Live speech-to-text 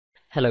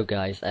Hello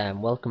guys,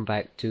 and welcome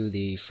back to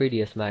the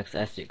 3ds Max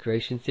asset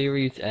creation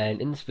series,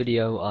 and in this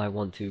video I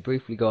want to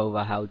briefly go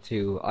over how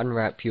to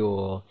unwrap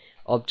your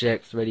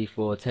objects ready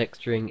for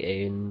texturing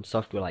in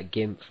software like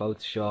GIMP,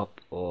 Photoshop,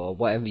 or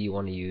whatever you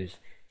want to use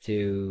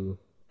to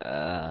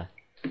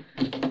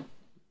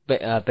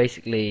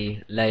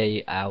basically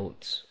lay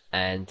out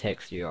and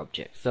texture your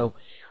objects. So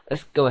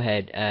let's go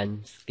ahead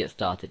and get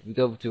started. We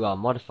go to our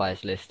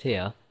modifiers list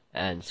here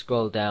and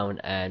scroll down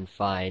and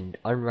find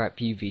unwrap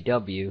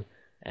UVW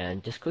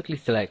and just quickly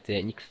select it,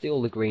 and you can see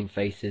all the green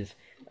faces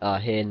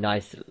here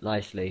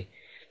nicely.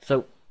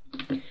 So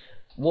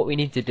what we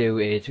need to do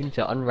is we need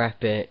to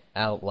unwrap it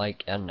out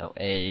like, I don't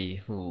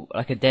know,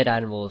 like a dead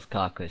animal's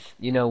carcass.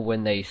 You know,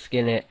 when they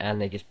skin it and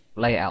they just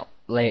lay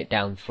it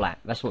down flat.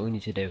 That's what we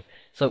need to do.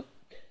 So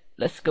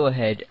let's go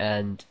ahead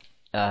and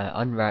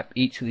unwrap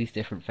each of these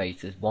different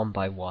faces one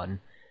by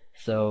one.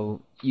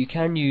 So you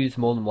can use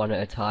more than one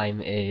at a time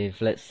if,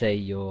 let's say,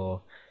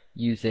 you're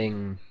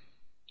using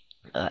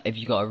if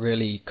you got a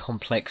really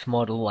complex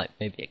model, like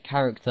maybe a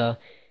character,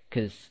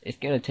 because it's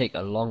going to take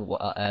a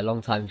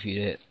long time for you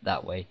to do it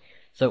that way.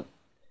 So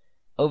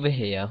over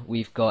here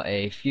we've got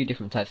a few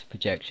different types of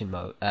projection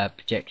modes.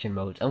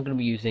 I'm going to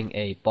be using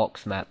a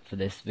box map for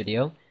this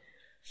video,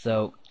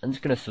 so I'm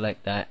just going to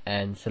select that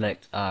and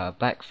select our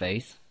back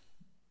face,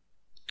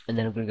 and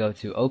then I'm going to go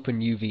to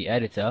Open UV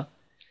Editor.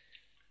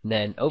 And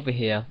then over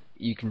here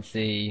you can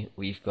see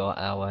we've got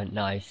our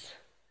nice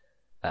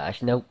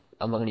actually no,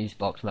 I'm not going to use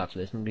box map for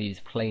this, I'm going to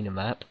use planar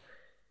map.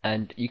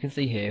 And you can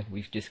see here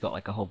we've just got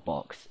like a whole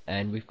box,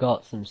 and we've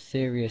got some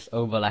serious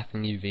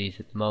overlapping UVs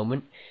at the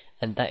moment,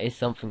 and that is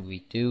something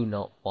we do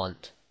not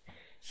want.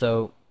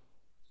 So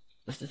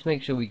let's just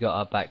make sure we got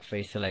our back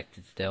face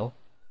selected still,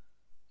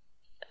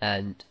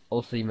 and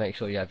also you make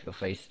sure you have your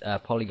face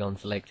polygon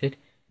selected.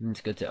 I'm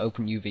just going to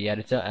Open UV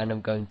Editor, and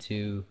I'm going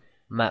to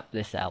map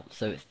this out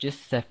so it's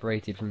just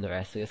separated from the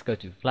rest. So let's go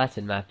to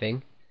Flatten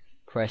Mapping,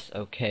 press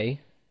OK,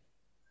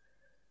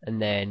 and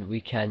then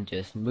we can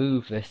just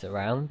move this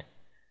around.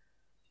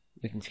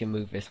 We can just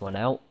move this one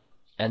out,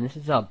 and this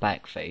is our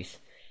back face.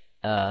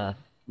 In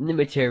the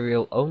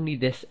material, only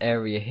this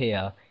area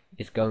here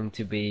is going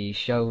to be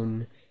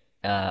shown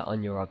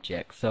on your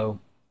object. So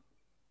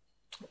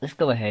let's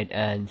go ahead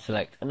and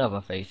select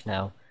another face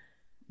now.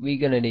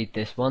 We're going to need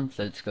this one,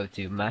 so let's go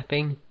to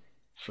Mapping,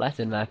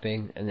 Flatten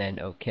Mapping, and then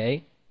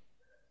OK.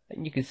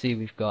 And you can see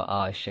we've got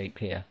our shape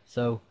here.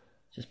 So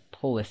just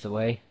pull this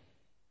away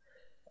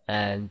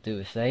and do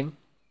the same.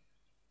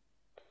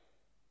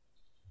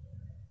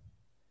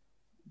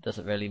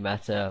 Doesn't really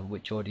matter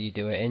which order you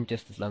do it in,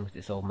 just as long as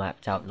it's all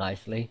mapped out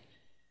nicely.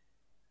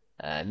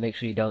 Make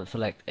sure you don't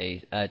forget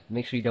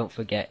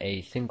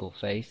a single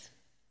face.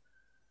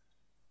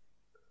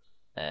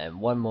 And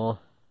one more,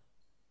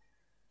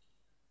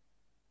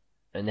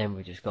 and then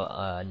we just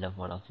got another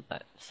one after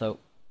that. So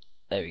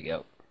there we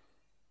go.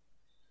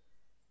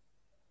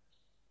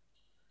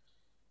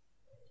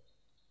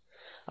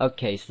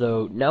 Okay,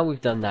 so now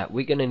we've done that,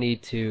 we're going to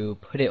need to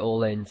put it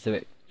all in so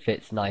it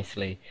fits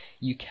nicely.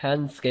 You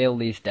can scale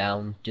these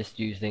down just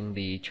using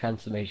the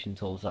transformation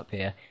tools up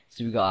here.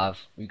 So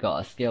we got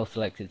a scale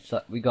selected.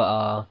 So we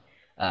got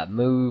our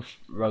move,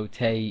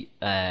 rotate,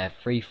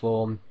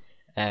 freeform,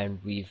 and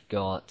we've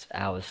got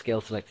our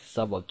scale selected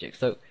sub object.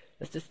 So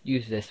let's just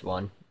use this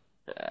one.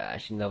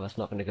 Actually, no, that's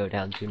not going to go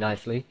down too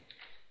nicely.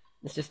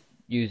 Let's just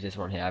use this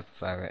one here. I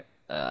prefer it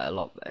a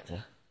lot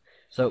better.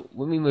 So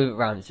when we move it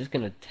around, it's just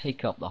going to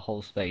take up the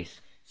whole space.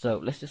 So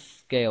let's just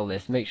scale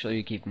this. Make sure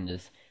you're keeping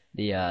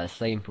the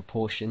same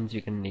proportions.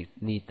 You're going to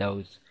need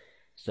those.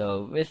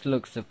 So this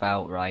looks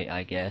about right,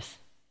 I guess.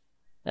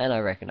 And I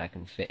reckon I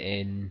can fit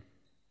in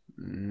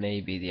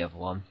maybe the other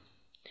one.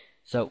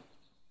 So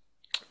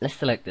let's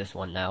select this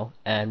one now,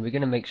 and we're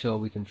going to make sure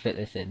we can fit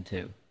this in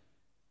too.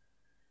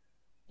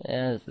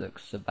 Yeah, this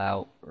looks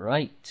about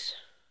right.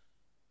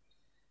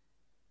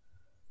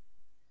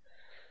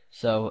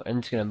 So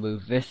I'm just going to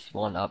move this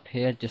one up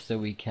here just so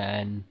we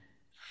can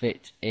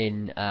fit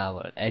in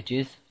our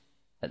edges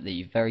at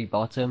the very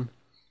bottom.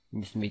 We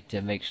just need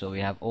to make sure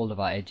we have all of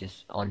our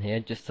edges on here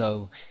just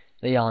so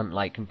they aren't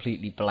like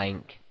completely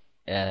blank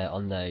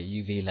on the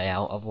UV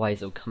layout, otherwise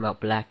it'll come out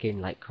black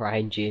in like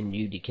CryEngine,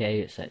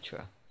 UDK,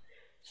 etc.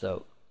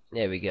 So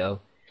there we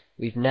go.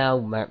 We've now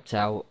mapped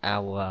out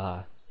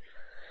our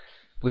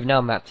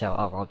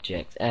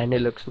object, and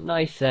it looks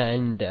nice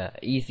and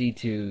easy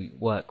to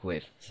work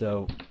with.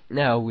 So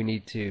now we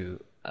need to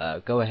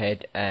go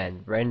ahead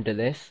and render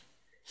this.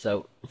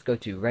 So let's go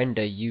to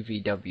Render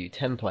UVW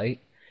Template.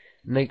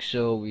 Make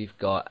sure we've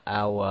got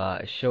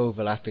our Show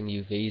Overlapping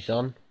UVs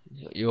on.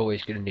 You're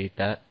always going to need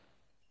that.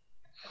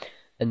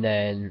 And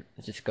then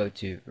let's just go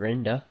to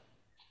Render,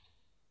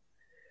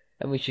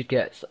 and we should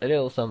get a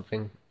little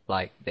something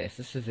like this.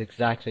 This is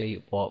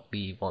exactly what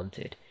we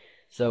wanted.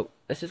 So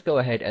let's just go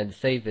ahead and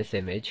save this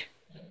image,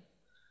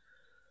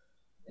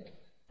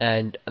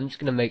 and I'm just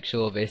going to make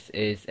sure this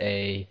is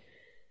a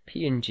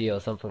PNG or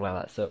something like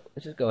that. So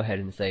let's just go ahead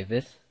and save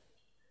this,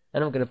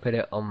 and I'm going to put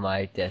it on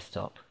my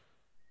desktop.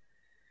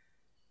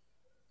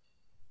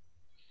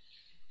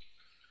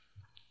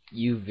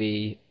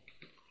 UV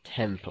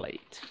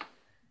template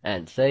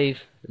and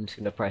save. I'm just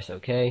going to press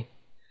OK.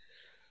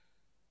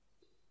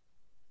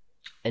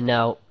 And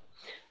now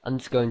I'm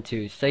just going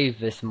to save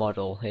this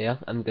model here.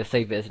 I'm going to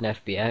save it as an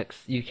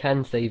FBX. You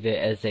can save it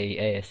as a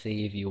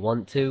ASC if you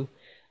want to,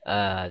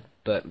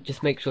 but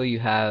just make sure you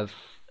have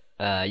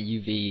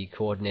UV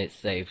coordinates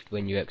saved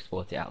when you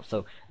export it out.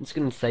 So I'm just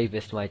going to save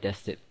this to my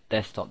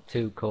desktop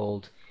too,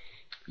 called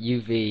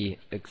UV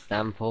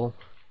example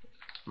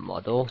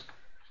model,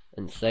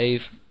 and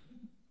save,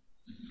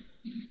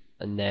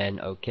 and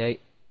then OK.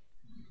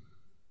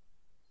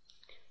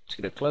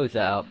 Just going to close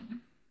that up,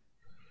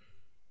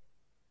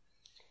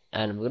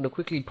 and I'm going to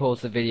quickly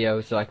pause the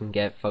video so I can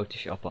get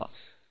Photoshop up.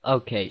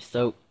 Okay,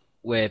 so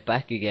we're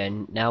back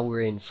again. Now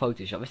we're in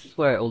Photoshop. This is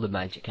where all the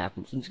magic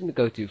happens. I'm just going to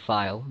go to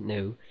File,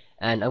 New,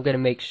 and I'm going to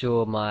make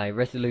sure my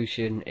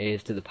resolution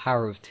is to the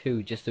power of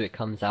 2 just so it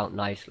comes out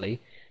nicely.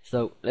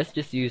 So let's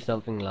just use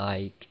something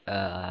like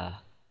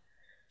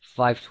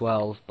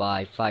 512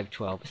 by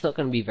 512. It's not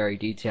going to be very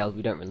detailed.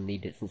 We don't really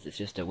need it since it's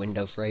just a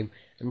window frame.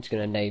 I'm just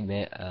going to name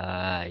it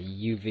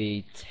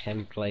UV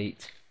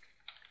template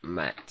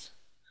matte.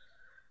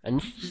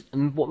 And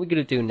what we're going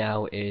to do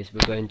now is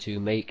we're going to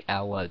make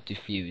our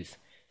diffuse.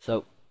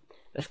 So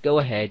let's go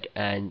ahead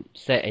and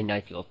set a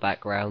nice little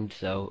background.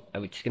 So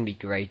it's just going to be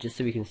grey just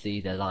so we can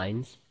see the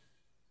lines.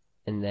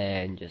 And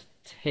then just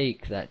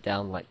take that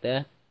down like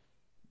there.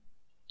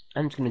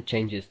 I'm just going to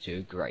change this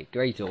to grey.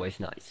 Grey's always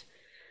nice.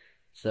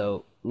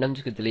 So now I'm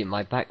just going to delete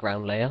my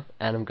background layer,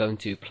 and I'm going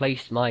to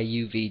place my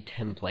UV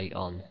template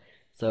on.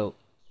 So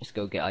let's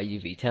go get our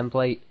UV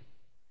template,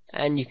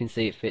 and you can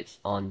see it fits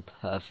on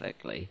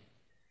perfectly.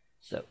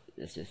 So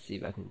let's just see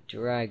if I can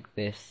drag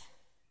this.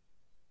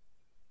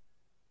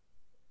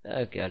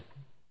 Oh god.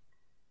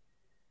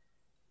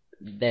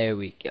 There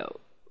we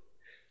go.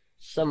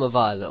 Some of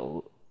our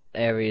little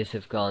areas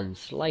have gone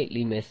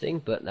slightly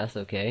missing, but that's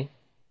okay.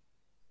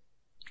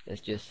 It's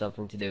just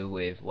something to do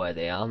with where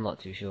they are, I'm not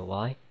too sure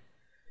why.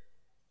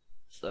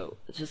 So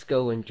let's just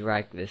go and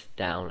drag this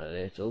down a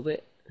little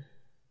bit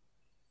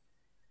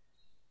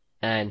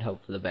and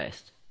hope for the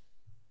best.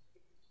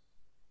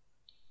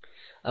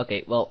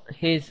 Okay, well,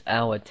 here's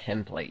our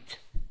template.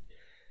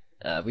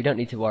 We don't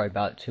need to worry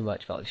about too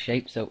much about the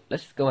shape, so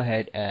let's just go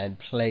ahead and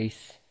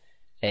place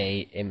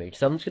a image.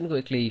 So I'm just going to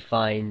quickly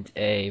find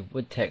a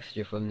wood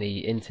texture from the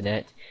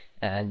internet,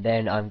 and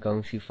then I'm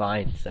going to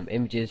find some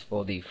images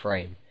for the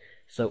frame.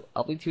 So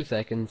I'll be 2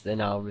 seconds, then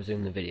I'll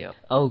resume the video.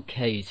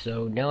 Okay,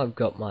 so now I've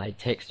got my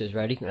textures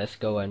ready. Let's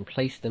go and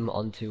place them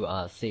onto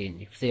our scene.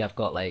 You can see I've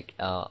got like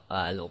a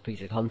little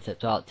piece of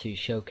concept art to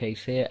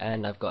showcase here,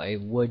 and I've got a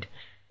wood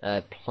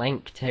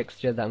plank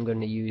texture that I'm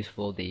going to use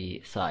for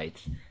the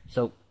sides.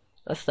 So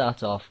let's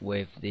start off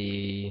with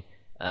the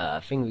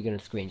thing we're going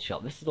to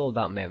screenshot. This is all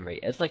about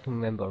memory. As I can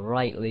remember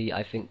rightly,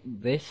 I think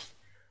this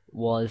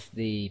was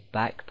the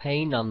back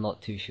pane. I'm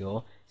not too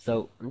sure.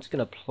 So I'm just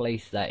going to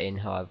place that in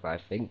however I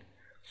think.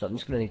 So I'm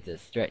just going to need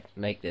to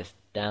make this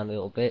down a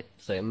little bit,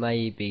 so it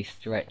may be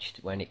stretched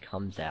when it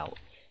comes out.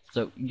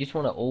 So you just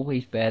want to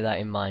always bear that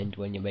in mind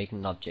when you're making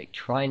an object.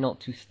 Try not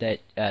to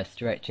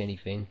stretch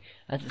anything,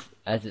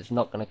 as it's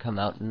not going to come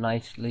out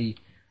nicely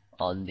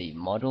on the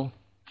model.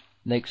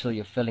 Make sure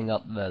you're filling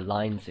up the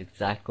lines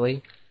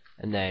exactly,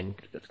 and then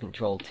let's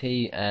Control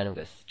T, and I'm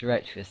going to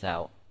stretch this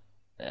out.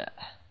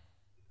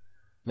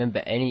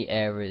 Remember, any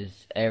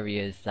areas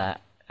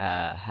that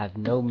have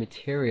no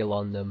material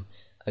on them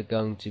are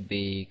going to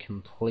be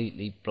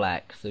completely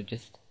black, so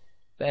just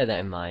bear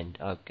that in mind.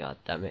 Oh god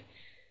damn it.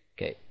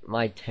 Okay,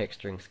 my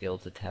texturing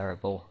skills are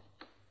terrible.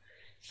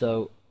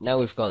 So now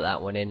we've got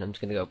that one in, I'm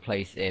just going to go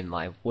place in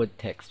my wood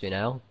texture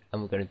now,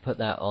 and we're going to put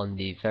that on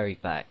the very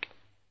back.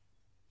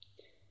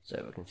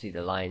 So we can see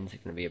the lines are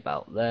going to be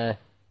about there.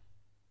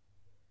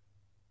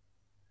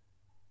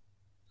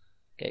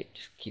 Okay,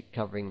 just keep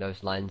covering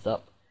those lines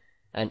up,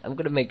 and I'm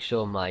going to make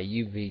sure my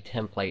UV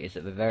template is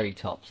at the very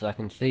top so I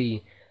can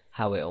see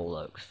how it all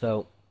looks.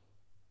 So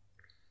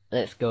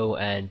let's go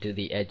and do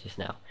the edges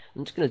now.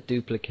 I'm just going to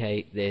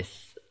duplicate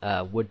this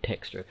wood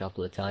texture a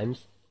couple of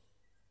times.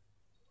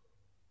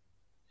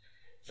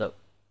 So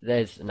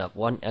there's another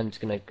one. I'm just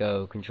going to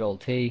go Control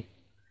T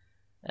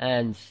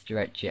and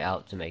stretch it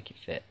out to make it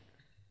fit.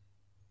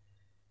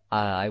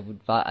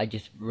 I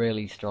just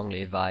really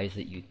strongly advise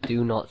that you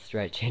do not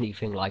stretch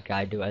anything like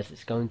I do, as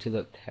it's going to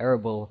look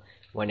terrible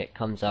when it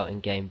comes out in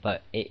game,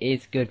 but it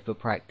is good for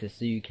practice,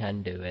 so you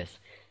can do this.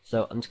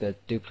 So I'm just going to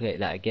duplicate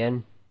that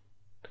again,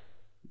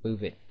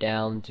 move it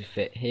down to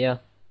fit here,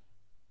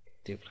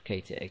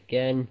 duplicate it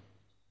again,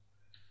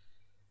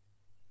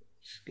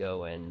 let's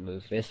go and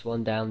move this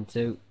one down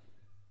too.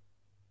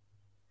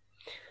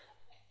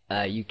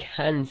 You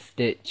can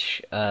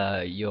stitch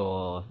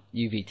your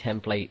UV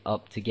template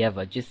up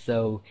together just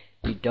so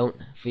you don't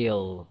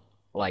feel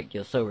like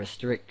you're so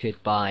restricted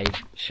by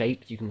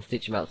shapes. You can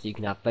stitch them out so you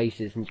can have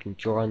faces and you can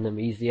draw on them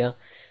easier.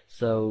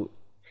 So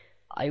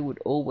I would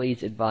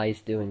always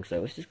advise doing so.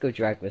 Let's just go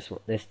drag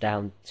this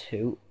down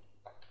too.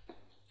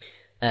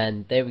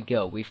 And there we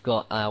go. We've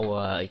got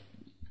our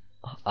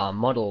our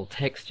model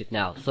textured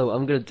now. So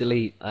I'm going to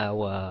delete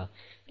our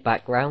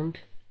background,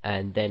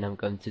 and then I'm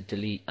going to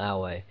delete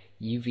our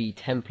UV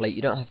template.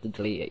 You don't have to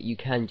delete it, you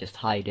can just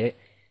hide it.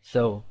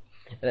 So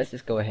let's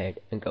just go ahead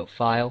and go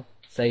File,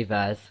 Save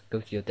As, go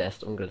to your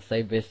desktop. I'm going to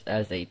save this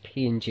as a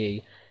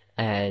PNG,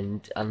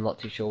 and I'm not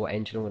too sure what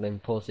engine I'm going to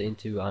import it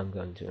into. I'm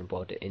going to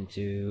import it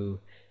into,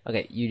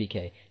 okay,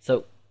 UDK.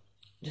 So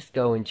just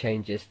go and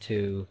change this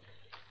to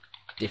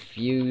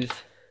diffuse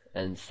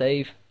and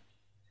save.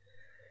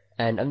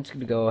 And I'm just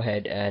going to go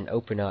ahead and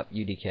open up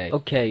UDK.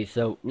 Okay,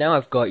 so now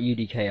I've got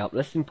UDK up.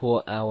 Let's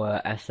import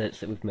our assets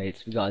that we've made.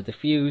 So we've got a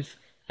diffuse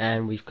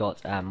and we've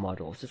got our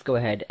models. Let's go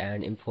ahead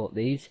and import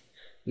these.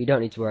 We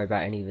don't need to worry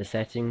about any of the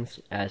settings,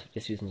 as we're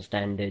just using the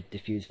standard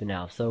diffuse for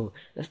now. So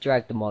let's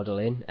drag the model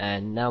in,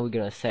 and now we're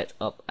going to set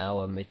up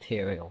our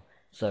material.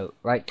 So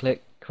right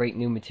click, create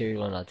new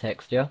material on our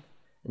texture,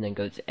 and then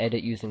go to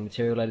edit using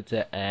material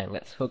editor, and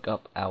let's hook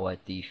up our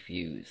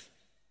diffuse.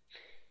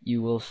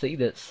 You will see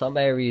that some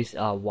areas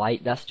are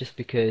white. That's just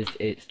because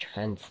it's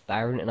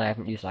transparent and I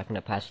haven't used like an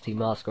opacity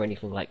mask or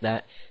anything like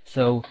that.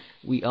 So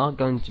we are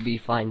going to be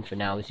fine for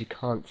now, as you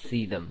can't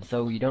see them,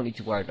 so you don't need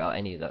to worry about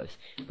any of those.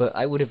 But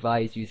I would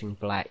advise using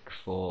black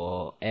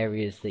for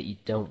areas that you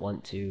don't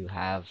want to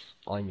have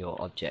on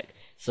your object.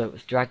 So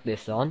let's drag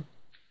this on,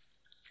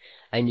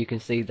 and you can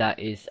see that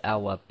is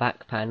our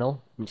back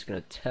panel. I'm just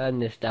going to turn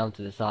this down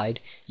to the side.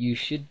 You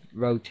should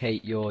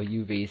rotate your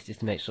UVs just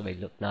to make sure they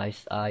look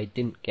nice. I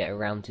didn't get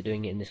around to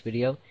doing it in this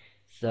video,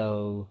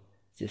 so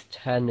just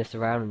turn this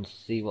around and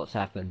see what's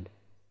happened.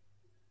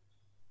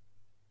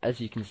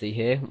 As you can see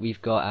here,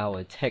 we've got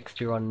our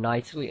texture on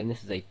nicely, and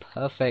this is a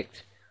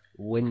perfect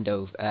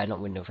not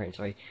window frame,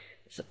 sorry.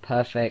 It's a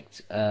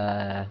perfect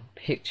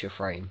picture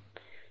frame.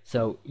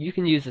 So you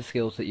can use the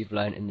skills that you've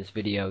learned in this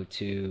video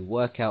to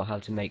work out how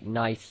to make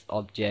nice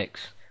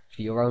objects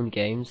for your own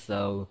games,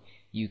 so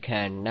you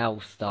can now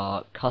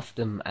start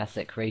custom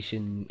asset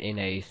creation in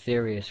a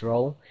serious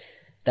role.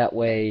 That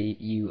way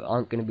you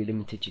aren't going to be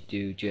limited to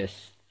do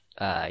just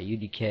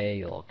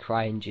UDK or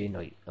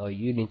CryEngine or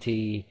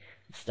Unity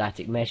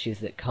static meshes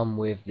that come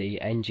with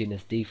the engine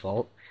as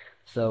default.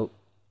 So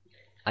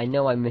I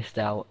know I missed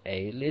out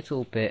a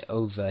little bit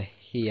over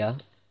here.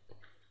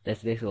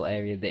 There's this little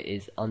area that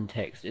is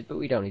untextured, but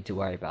we don't need to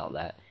worry about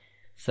that.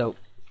 So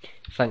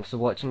thanks for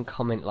watching,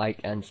 comment, like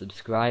and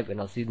subscribe,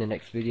 and I'll see you in the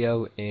next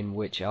video, in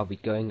which I'll be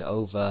going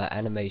over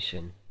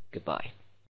animation. Goodbye.